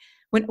 right? Like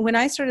when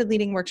I started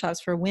leading workshops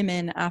for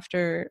women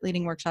after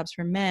leading workshops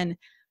for men,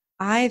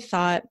 I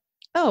thought,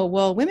 oh,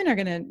 well, women are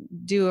going to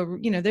do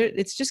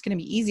it's just going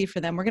to be easy for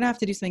them. We're going to have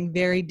to do something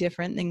very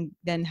different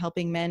than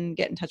helping men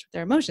get in touch with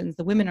their emotions.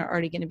 The women are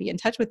already going to be in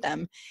touch with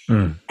them.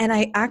 And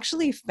I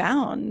actually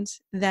found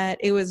that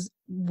it was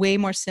way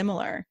more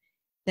similar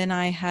than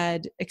I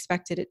had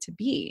expected it to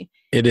be.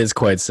 It is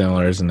quite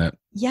similar, isn't it?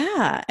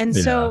 Yeah. And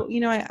so,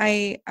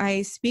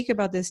 I speak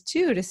about this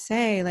too, to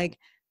say, like,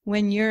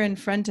 when you're in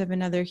front of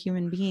another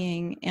human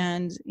being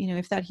and,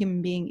 if that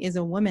human being is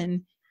a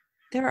woman,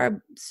 there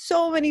are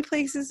so many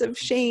places of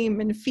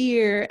shame and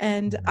fear,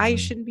 and I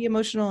shouldn't be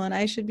emotional and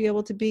I should be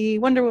able to be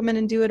Wonder Woman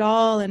and do it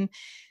all. And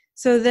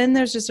so then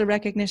there's just a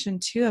recognition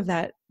too of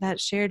that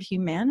shared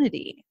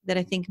humanity that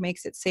I think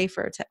makes it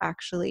safer to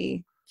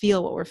actually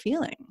feel what we're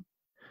feeling.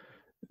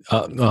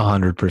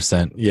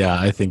 100%. Yeah.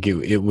 I think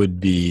it would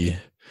be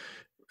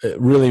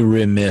really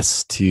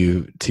remiss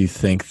to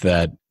think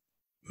that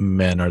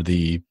men are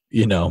the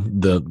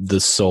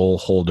sole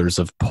holders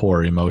of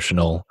poor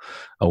emotional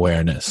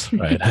awareness,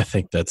 right? I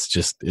think that's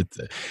just it.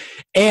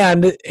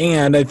 And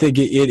I think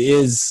it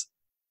is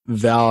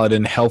valid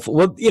and helpful.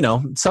 Well,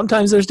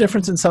 sometimes there's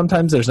difference and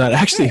sometimes there's not.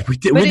 Actually,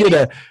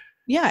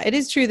 yeah, it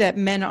is true that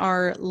men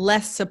are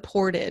less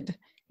supported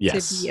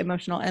to be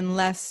emotional and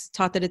less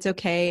taught that it's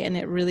okay. And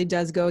it really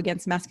does go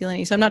against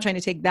masculinity. So I'm not trying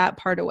to take that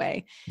part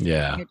away.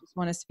 Yeah. I just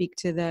want to speak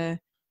to the,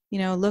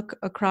 look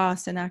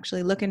across and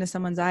actually look into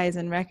someone's eyes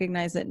and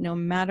recognize that no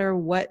matter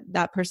what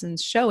that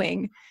person's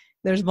showing,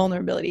 there's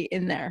vulnerability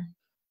in there.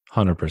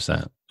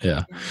 100%.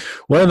 Yeah.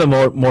 One of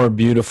the more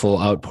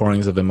beautiful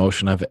outpourings of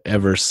emotion I've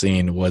ever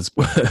seen was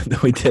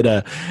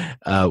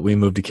we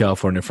moved to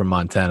California from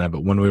Montana,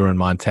 but when we were in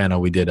Montana,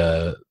 we did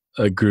a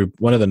group.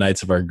 One of the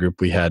nights of our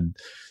group, we had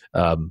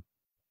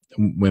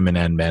women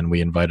and men.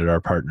 We invited our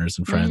partners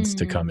and friends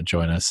to come and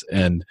join us.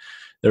 And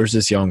there was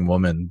this young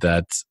woman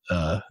that,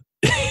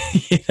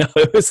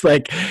 it was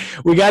like,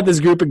 we got this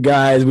group of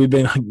guys, we've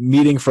been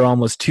meeting for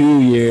almost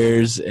 2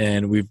 years,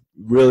 and we've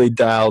really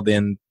dialed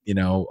in,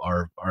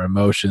 our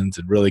emotions,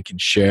 and really can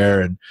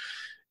share.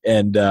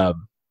 And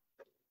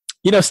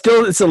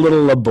still it's a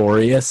little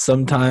laborious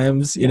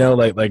sometimes,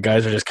 like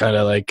guys are just kind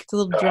of like, it's a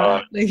little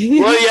dry.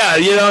 Well, yeah,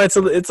 it's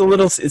a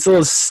little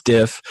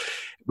stiff.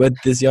 But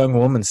this young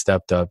woman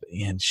stepped up,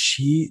 and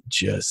she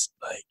just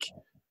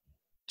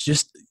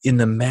in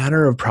the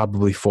matter of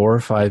probably 4 or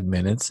 5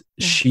 minutes,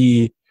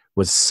 she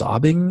was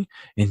sobbing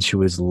and she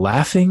was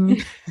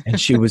laughing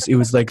and it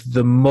was like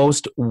the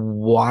most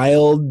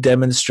wild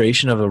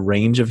demonstration of a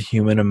range of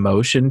human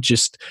emotion.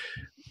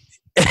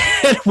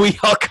 And we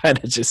all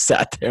kind of just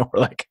sat there and we're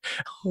like,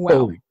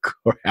 holy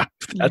crap,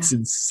 that's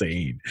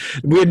insane.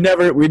 We'd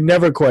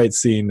never quite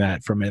seen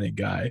that from any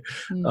guy.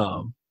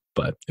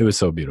 But it was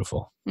so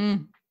beautiful.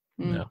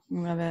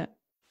 Love it.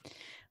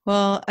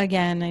 Well,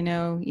 again, I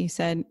know you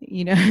said,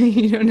 you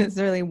don't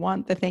necessarily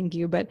want the thank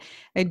you, but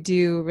I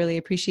do really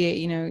appreciate,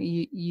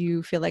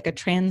 you feel like a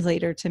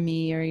translator to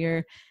me, or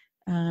you're,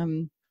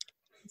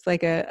 it's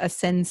like a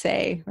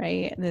sensei,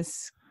 right?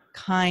 This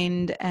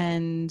kind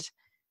and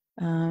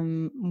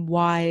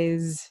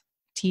wise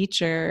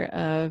teacher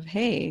of,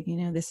 hey,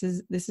 this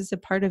is a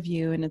part of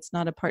you, and it's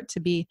not a part to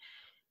be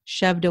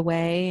shoved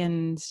away,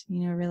 and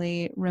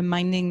really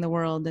reminding the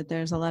world that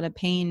there's a lot of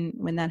pain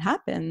when that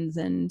happens.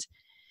 And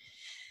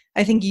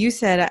I think you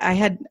said, I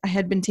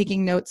had been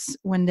taking notes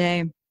one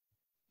day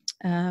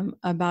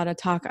about a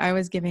talk I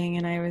was giving,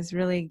 and I was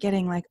really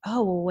getting like,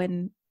 oh,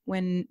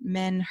 when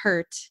men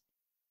hurt,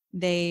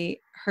 they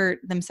hurt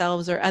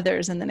themselves or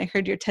others. And then I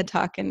heard your TED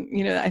talk, and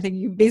I think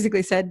you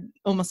basically said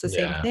almost the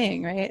same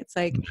thing, right? It's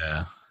like,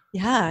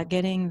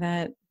 getting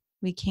that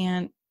we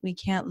can't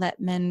let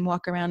men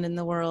walk around in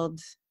the world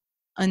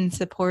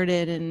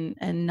unsupported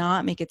and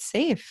not make it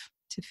safe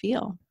to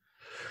feel.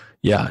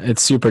 Yeah,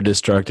 it's super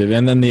destructive.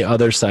 And then the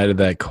other side of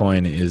that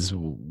coin is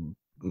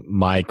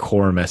my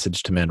core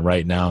message to men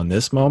right now in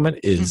this moment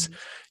is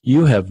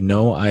you have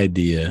no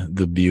idea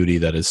the beauty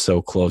that is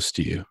so close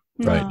to you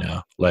right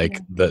now. Like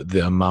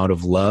the amount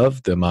of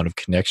love, the amount of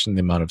connection,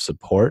 the amount of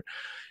support,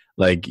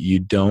 like you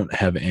don't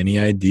have any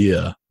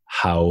idea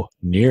how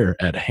near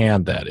at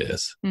hand that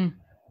is.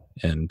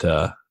 And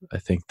I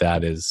think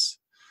that is,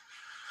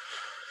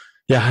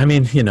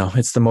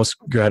 it's the most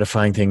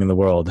gratifying thing in the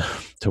world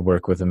to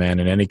work with a man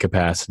in any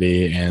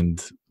capacity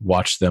and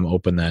watch them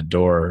open that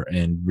door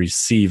and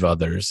receive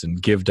others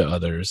and give to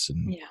others.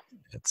 And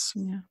it's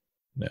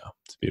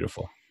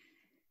beautiful.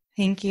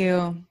 Thank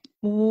you.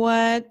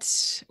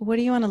 What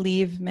do you want to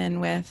leave men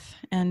with,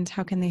 and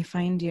how can they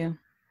find you?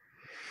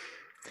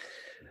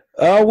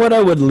 What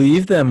I would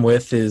leave them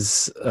with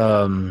is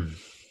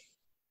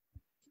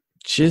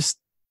just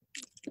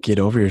get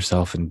over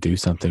yourself and do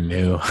something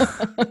new.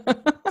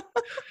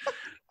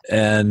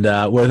 And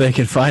where they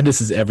can find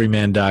us is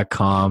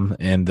everyman.com,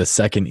 and the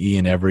second E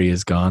in every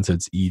is gone, so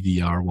it's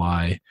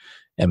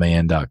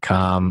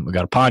everyman.com. We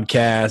got a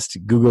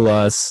podcast. Google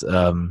us.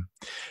 I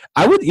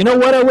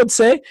would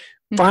say?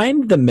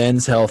 Find the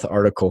Men's Health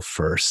article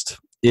first.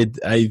 It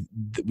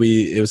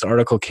was an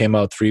article came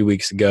out 3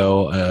 weeks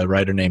ago. A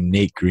writer named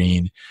Nate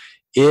Green.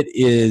 It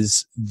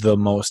is the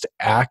most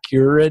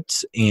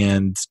accurate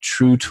and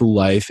true to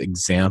life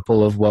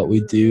example of what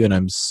we do, and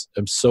I'm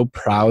so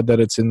proud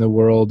that it's in the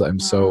world. I'm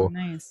so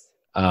nice.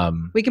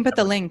 We can put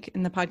the link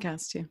in the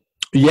podcast too.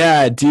 Yeah,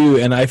 I do,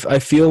 and I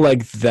feel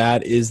like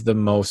that is the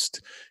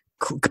most,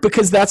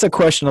 because that's a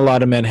question a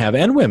lot of men have,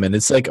 and women.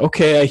 It's like,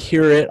 okay, I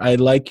hear it, I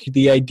like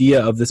the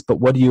idea of this,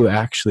 but what do you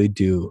actually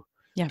do?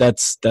 Yeah.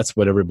 That's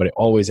what everybody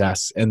always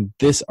asks, and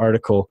this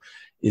article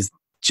is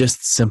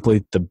just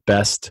simply the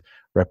best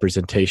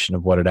representation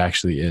of what it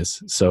actually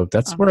is. So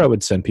that's where I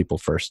would send people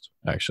first,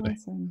 actually.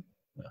 Awesome.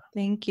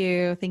 Thank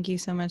you. Thank you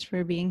so much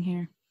for being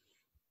here.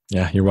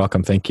 Yeah, you're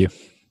welcome. Thank you.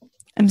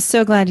 I'm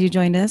so glad you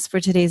joined us for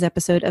today's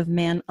episode of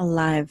Man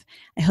Alive.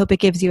 I hope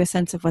it gives you a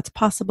sense of what's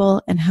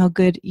possible and how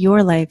good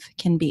your life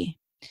can be.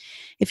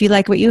 If you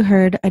like what you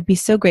heard, I'd be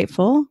so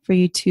grateful for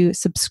you to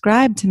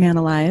subscribe to Man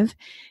Alive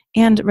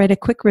and write a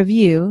quick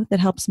review that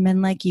helps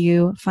men like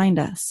you find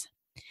us.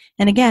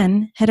 And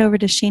again, head over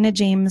to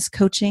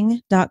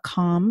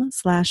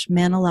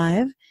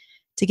shanajamescoaching.com/manalive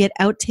to get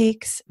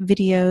outtakes,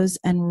 videos,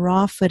 and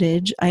raw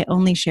footage I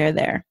only share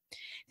there.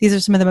 These are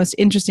some of the most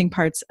interesting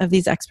parts of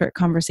these expert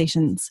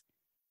conversations.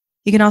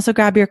 You can also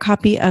grab your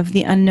copy of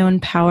The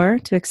Unknown Power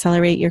to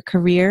accelerate your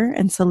career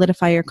and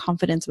solidify your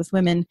confidence with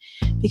women,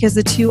 because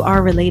the two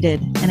are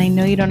related, and I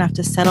know you don't have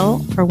to settle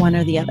for one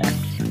or the other.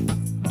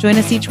 Join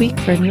us each week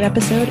for a new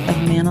episode of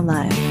Man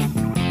Alive.